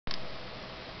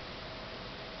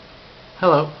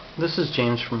Hello, this is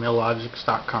James from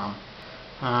illogics.com.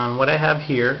 What I have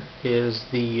here is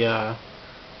the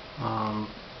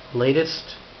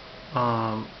latest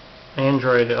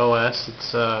Android OS.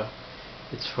 It's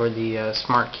for the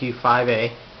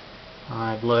SmartQ5A.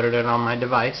 I've loaded it on my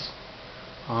device.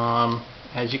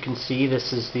 As you can see,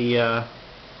 this is the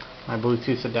my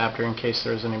Bluetooth adapter, in case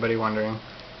there's anybody wondering.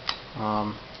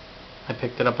 I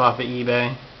picked it up off of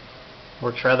eBay.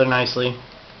 Works rather nicely.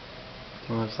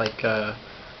 It was like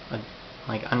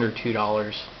under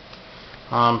 $2.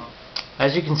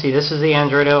 As you can see, this is the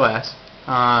Android OS.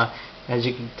 As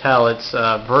you can tell, it's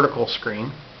a vertical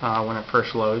screen when it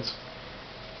first loads,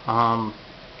 and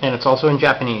it's also in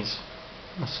Japanese.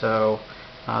 So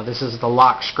this is the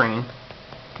lock screen.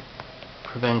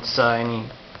 Prevents any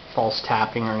false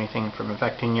tapping or anything from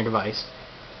affecting your device.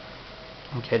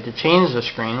 Okay, to change the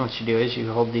screen, what you do is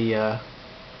you hold the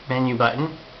menu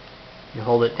button, you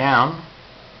hold it down,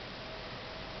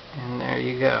 and there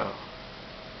you go.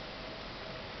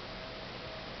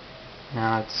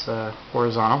 Now it's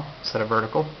horizontal instead of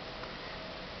vertical.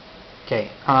 Okay,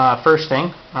 first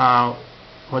thing,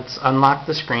 let's unlock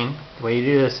the screen. The way you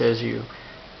do this is you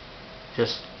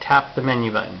just tap the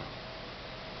menu button.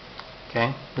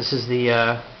 Okay, this is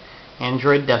the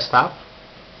Android desktop.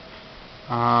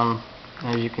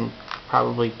 As you can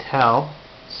probably tell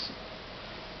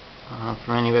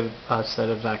from any of us that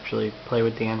have actually played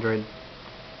with the Android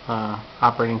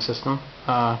operating system,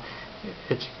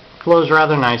 it flows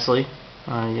rather nicely.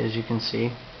 As you can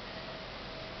see,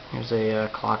 there's a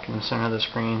clock in the center of the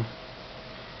screen,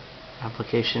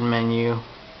 application menu,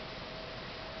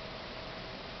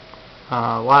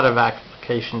 a lot of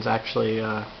applications actually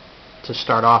to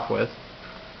start off with.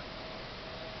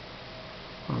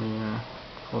 Let me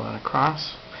pull that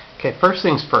across. Okay, first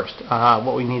things first,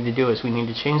 what we need to do is we need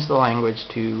to change the language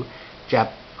to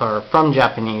from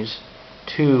Japanese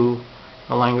to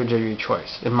a language of your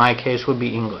choice. In my case would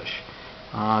be English.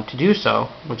 To do so,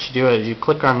 what you do is you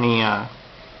click on the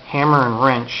hammer and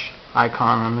wrench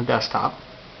icon on the desktop,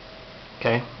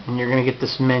 okay, and you're going to get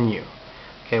this menu.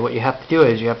 Okay, what you have to do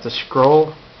is you have to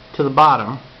scroll to the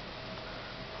bottom,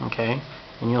 okay,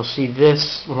 and you'll see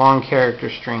this long character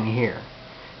string here.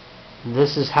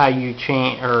 This is how you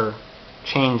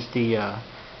change the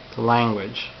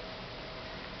language.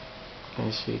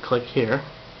 Okay, so you click here,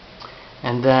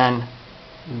 and then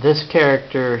this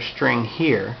character string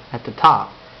here at the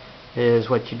top is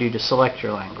what you do to select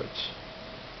your language.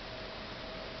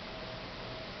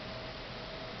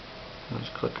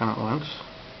 Just click on it once.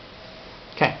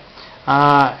 Okay,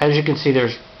 as you can see,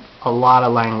 there's a lot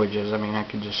of languages. I mean, I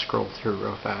could just scroll through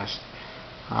real fast.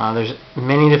 There's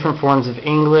many different forms of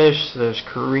English. There's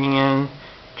Korean,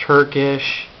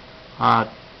 Turkish,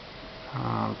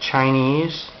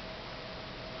 Chinese,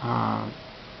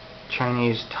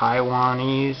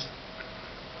 Taiwanese,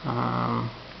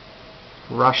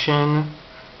 Russian,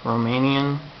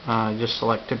 Romanian. Just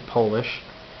selected Polish.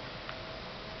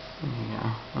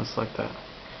 Yeah, let's select that.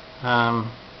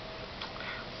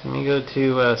 Let me go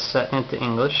to setting it to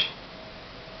English.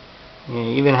 You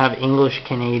even have English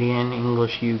Canadian,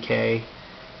 English UK,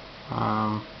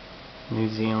 New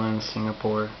Zealand,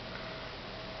 Singapore.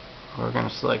 We're going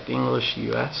to select English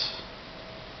US.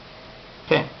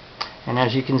 Okay, and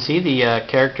as you can see, the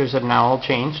characters have now all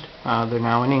changed. They're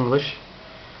now in English.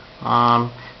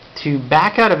 To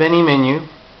back out of any menu,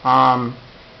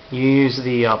 you use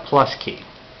the plus key.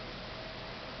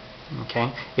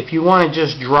 Okay, if you want to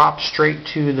just drop straight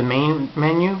to the main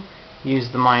menu, use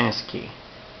the minus key.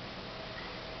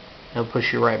 It'll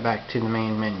push you right back to the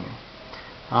main menu.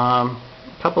 A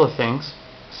couple of things,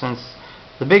 since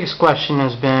the biggest question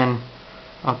has been,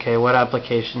 okay, what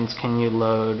applications can you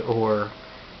load, or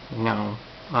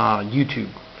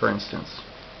YouTube, for instance.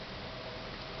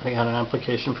 I got an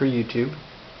application for YouTube.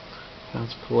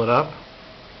 Let's pull it up.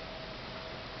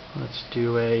 Let's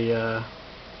do a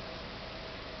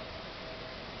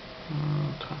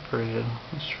top rated.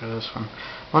 Let's try this one.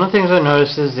 One of the things I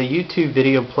noticed is the YouTube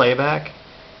video playback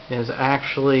is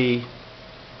actually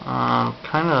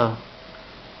kind of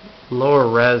lower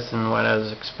res than what I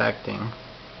was expecting.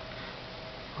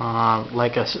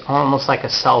 Almost like a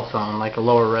cell phone, like a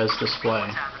lower res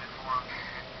display.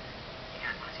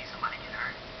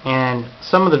 And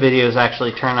some of the videos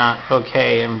actually turn out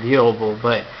okay and viewable,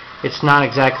 but it's not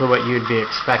exactly what you'd be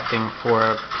expecting for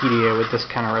a PDA with this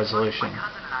kind of resolution.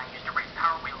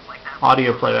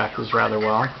 Audio playback is rather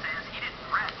well.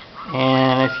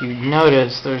 And if you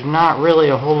notice, there's not really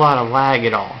a whole lot of lag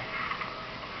at all.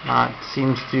 It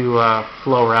seems to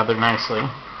flow rather nicely.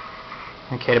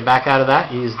 Okay, to back out of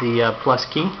that, use the plus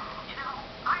key.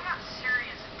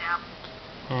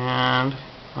 and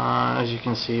as you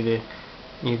can see,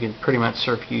 you can pretty much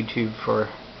surf YouTube for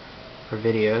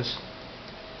videos.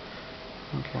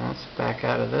 Okay, let's back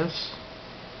out of this.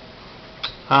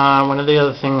 One of the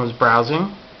other things was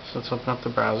browsing, so let's open up the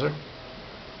browser.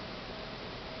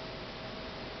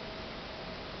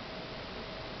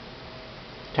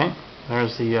 Okay,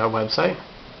 there's the website.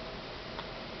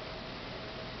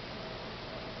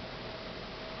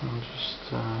 I'll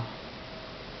just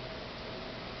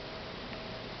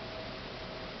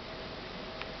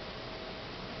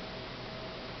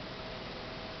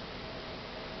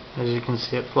as you can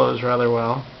see, it flows rather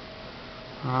well.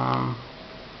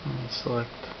 Select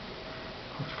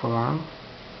a form.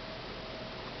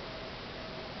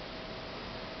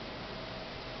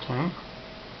 Okay.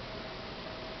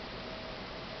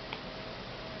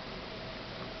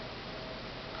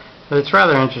 But it's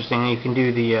rather interesting. You can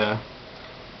do the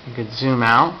you could zoom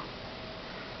out.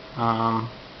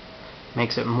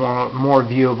 Makes it more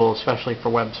viewable, especially for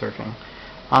web surfing.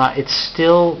 It's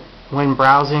still, when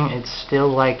browsing, it's still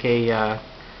like a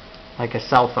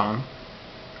cell phone.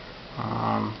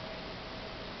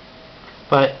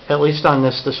 But at least on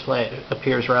this display it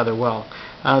appears rather well.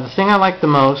 The thing I like the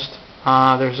most,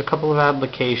 there's a couple of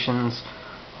applications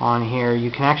on here.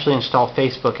 You can actually install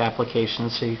Facebook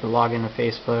applications, so you can log into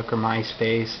Facebook or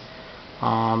MySpace,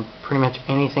 pretty much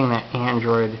anything that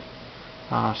Android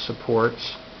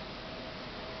supports.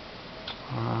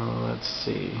 Let's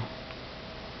see.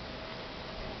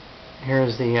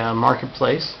 Here's the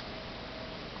marketplace.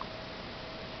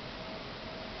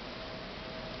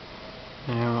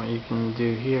 And what you can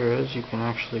do here is you can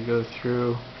actually go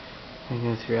through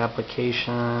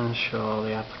applications, show all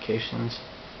the applications.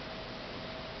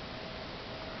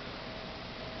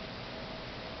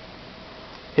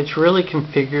 It's really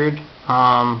configured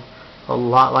a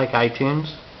lot like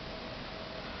iTunes.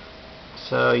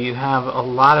 So you have a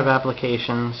lot of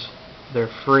applications. They're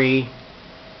free.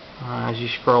 As you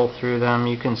scroll through them,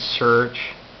 you can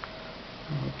search.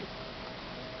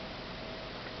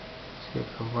 See if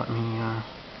it'll let me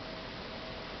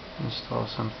install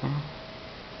something.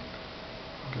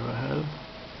 Go ahead.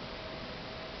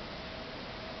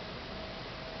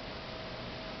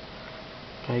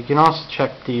 Okay, you can also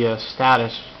check the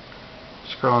status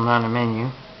scrolling down the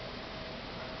menu.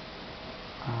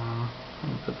 Let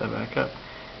me put that back up.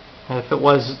 And if it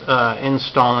was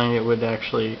installing, it would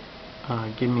actually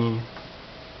give me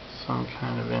some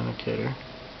kind of indicator.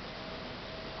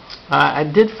 I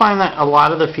did find that a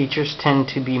lot of the features tend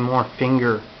to be more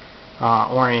finger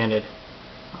oriented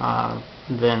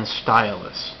than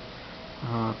stylus.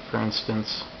 For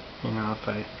instance, if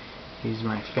I use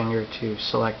my finger to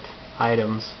select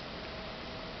items,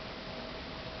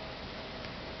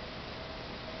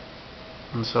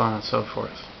 and so on and so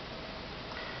forth.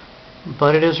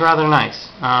 But it is rather nice.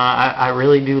 I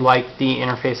really do like the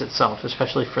interface itself,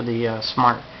 especially for the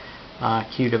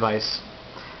SmartQ device.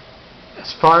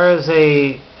 As far as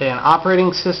an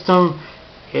operating system,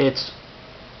 it's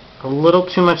a little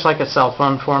too much like a cell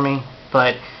phone for me.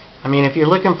 But I mean, if you're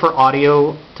looking for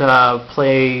audio to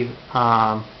play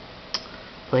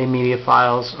media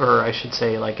files, or I should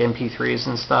say like MP3s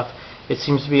and stuff, it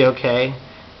seems to be okay.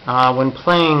 When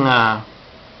playing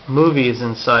movies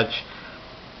and such,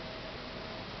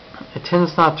 it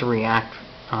tends not to react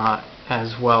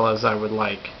as well as I would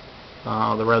like.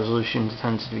 The resolution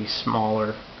tends to be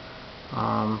smaller,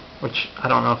 which I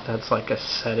don't know if that's like a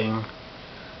setting.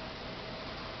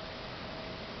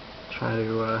 Try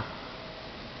to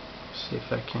see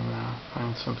if I can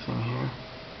find something here.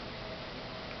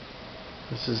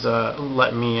 This is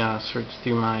letting me search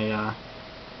through my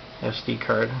SD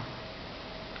card.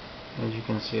 As you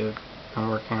can see, I'm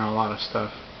working on a lot of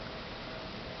stuff.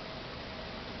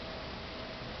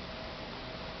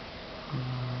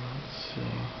 Let's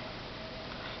see.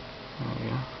 There we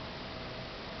go.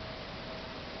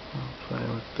 I'll play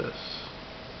with this.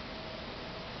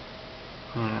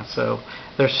 Yeah, so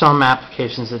there's some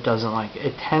applications it doesn't like.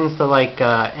 It tends to like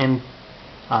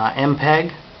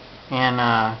MPEG and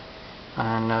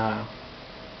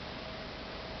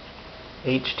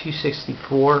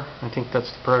H.264. I think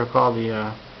that's the protocol.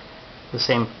 The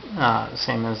same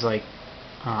as like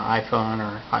iPhone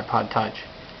or iPod Touch.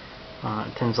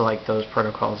 It tends to like those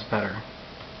protocols better.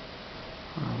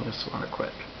 I just want to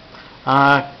quit.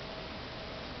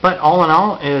 But all in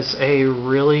all, is a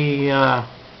really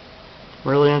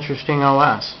interesting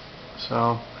OS.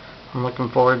 So I'm looking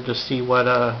forward to see what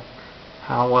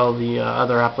how well the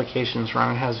other applications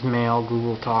run. It has Mail,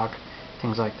 Google Talk,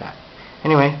 things like that.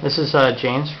 Anyway, this is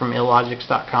James from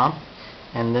illogics.com,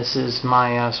 and this is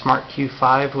my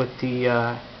SmartQ5 with the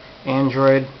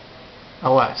Android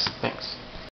OS. Thanks.